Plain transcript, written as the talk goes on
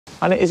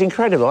And it is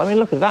incredible. I mean,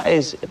 look, that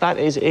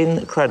is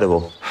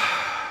incredible.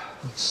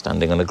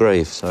 Standing on a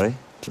grave, sorry.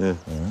 Yeah.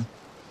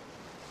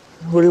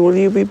 Will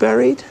you be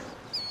buried?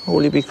 Or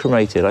will you be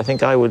cremated? I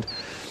think I would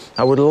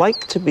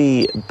like to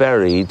be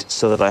buried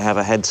so that I have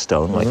a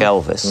headstone, like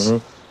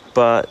Elvis.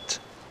 But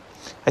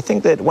I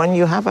think that when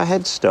you have a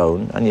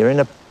headstone and you're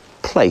in a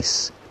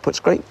place, it puts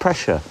great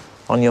pressure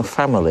on your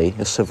family,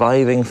 your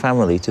surviving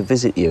family, to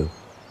visit you.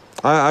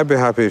 I'd be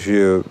happy if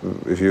you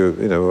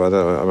know,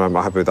 I'm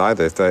happy with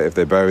either. If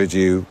they buried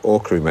you or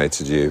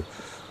cremated you,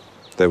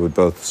 they would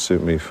both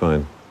suit me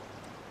fine.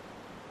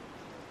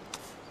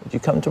 Would you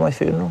come to my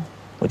funeral?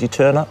 Would you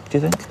turn up, do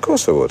you think? Of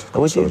course I would.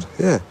 Would you?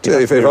 Yeah.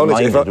 If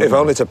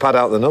only to pad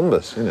out the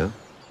numbers, you know.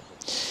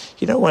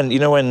 You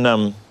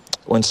know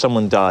when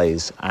someone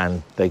dies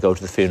and they go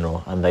to the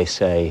funeral and they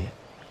say,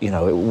 you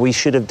know, we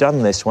should have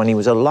done this when he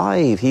was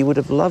alive. He would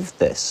have loved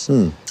this.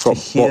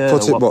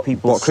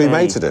 What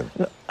cremated him?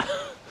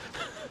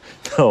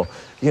 No,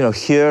 you know,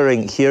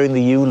 hearing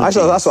the eulogy.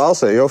 Actually, that's what I'll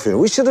say at your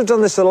funeral. We should have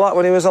done this a lot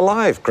when he was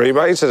alive.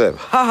 Cremated him.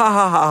 Ha ha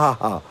ha ha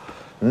ha.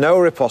 No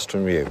riposte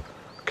from you,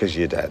 because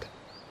you're dead.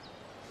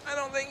 I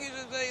don't think you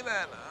should say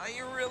that.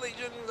 You really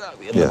shouldn't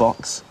be in the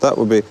box. That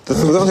would be... The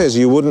thing is,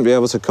 you wouldn't be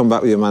able to come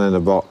back with your man in a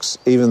box,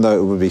 even though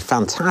it would be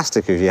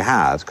fantastic if you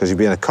had, because you'd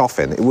be in a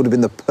coffin. It would have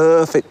been the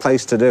perfect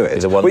place to do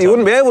it. But you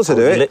wouldn't be able to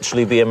do it.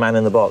 Literally be a man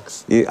in the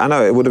box. I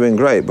know, it would have been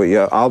great, but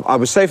yeah, I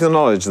was safe in the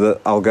knowledge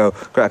that I'll go,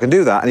 great, I can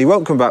do that, and he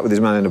won't come back with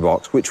his man in a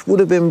box, which would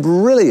have been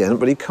brilliant,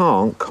 but he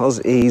can't, because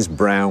he's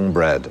brown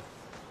bread.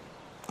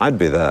 I'd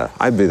be there.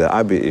 I'd be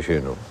at your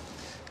funeral.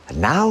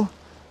 And now,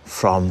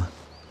 from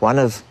one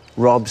of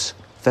Rob's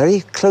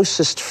very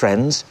closest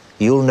friends,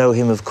 you'll know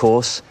him, of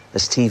course,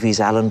 as TV's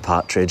Alan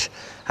Partridge,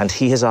 and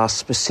he has asked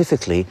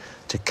specifically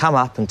to come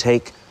up and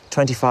take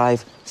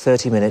 25,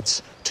 30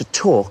 minutes to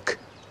talk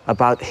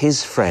about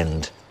his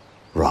friend,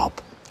 Rob.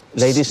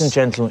 Ladies and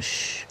gentlemen,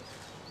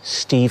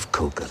 Steve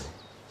Coogan.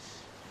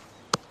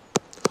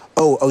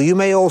 Oh, you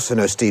may also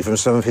know Steve from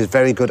some of his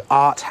very good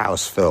art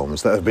house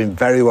films that have been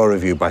very well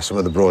reviewed by some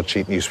of the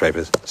broadsheet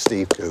newspapers.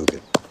 Steve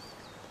Coogan.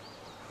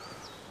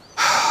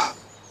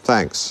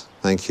 Thanks.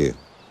 Thank you.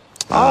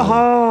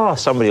 Aha!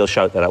 Somebody will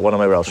shout that out. One of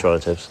my Welsh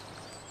relatives.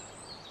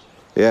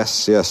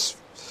 Yes.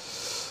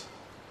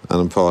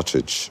 Alan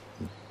Partridge.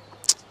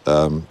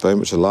 Very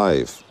much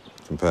alive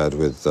compared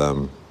with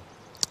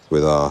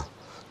our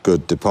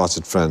good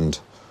departed friend,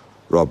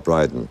 Rob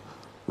Brydon.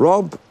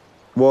 Rob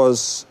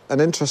was an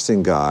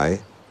interesting guy,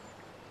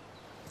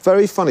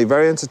 very funny,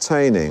 very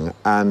entertaining,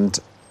 and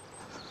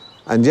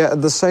yet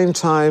at the same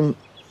time,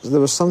 there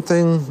was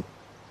something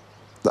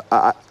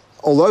that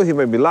although he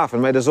made me laugh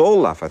and made us all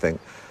laugh, I think,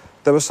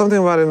 there was something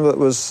about him that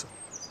was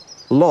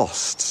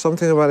lost,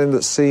 something about him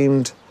that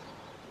seemed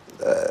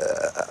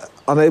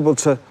unable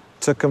to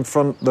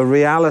confront the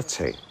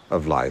reality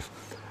of life.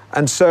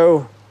 And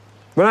so,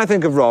 when I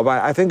think of Rob,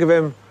 I think of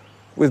him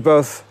with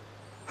both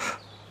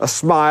a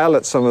smile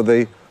at some of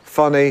the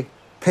funny,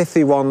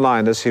 pithy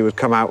one-liners he would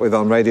come out with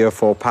on Radio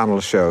 4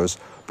 panel shows,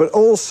 but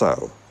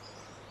also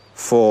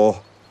for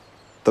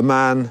the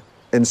man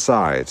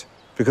inside.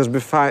 Because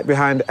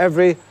behind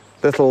every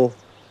little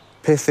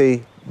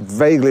pithy,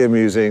 vaguely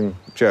amusing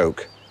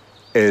joke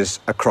is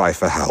a cry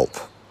for help.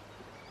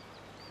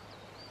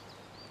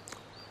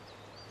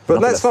 But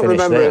let's not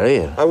remember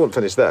there, I won't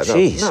finish there. No.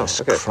 Jesus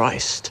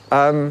Christ.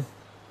 But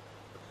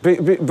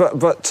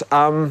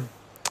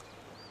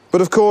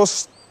of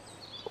course,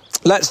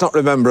 let's not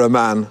remember a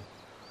man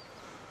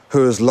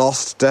who is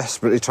lost,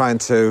 desperately trying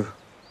to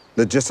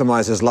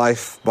legitimise his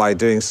life by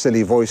doing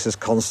silly voices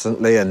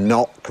constantly and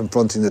not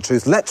confronting the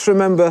truth. Let's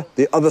remember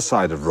the other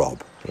side of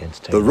Rob.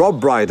 The Rob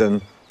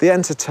Brydon, the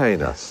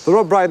entertainer. Yes. The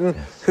Rob Brydon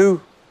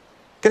who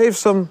gave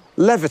some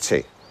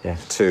levity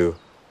to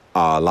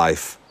our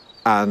life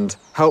and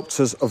helped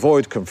us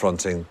avoid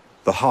confronting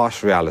the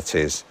harsh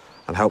realities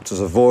and helped us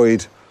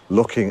avoid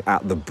looking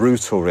at the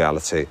brutal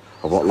reality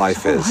of what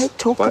life is.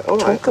 Talk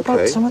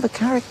about some of the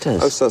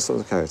characters. Oh, so some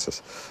of the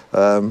characters.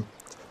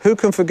 Who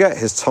can forget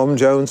his Tom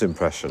Jones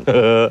impression?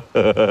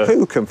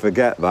 Who can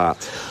forget that?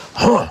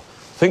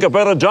 Think I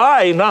better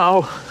die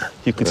now.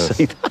 You could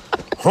say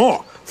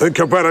that. Think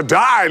I better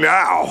die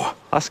now.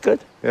 That's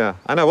good. Yeah,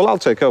 I know. Well, I'll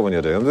take over when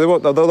you're doing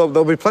them.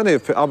 There'll be plenty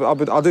of...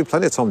 I'll do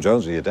plenty of Tom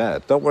Jones when you're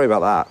dead. Don't worry about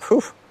that.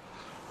 Whew.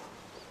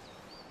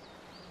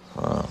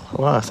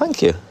 Well,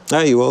 thank you.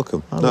 No, you're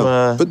welcome.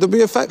 No, but there'll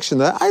be affection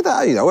there. I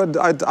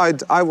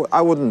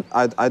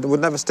would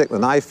never stick the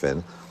knife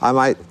in. I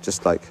might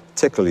just like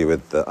tickle you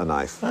with a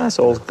knife. That's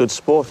all good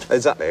sport.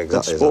 Exactly.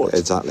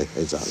 Exactly.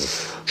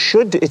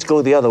 Should it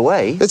go the other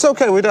way? It's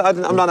okay.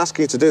 I'm not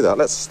asking you to do that.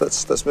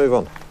 Let's move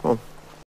on. Come on.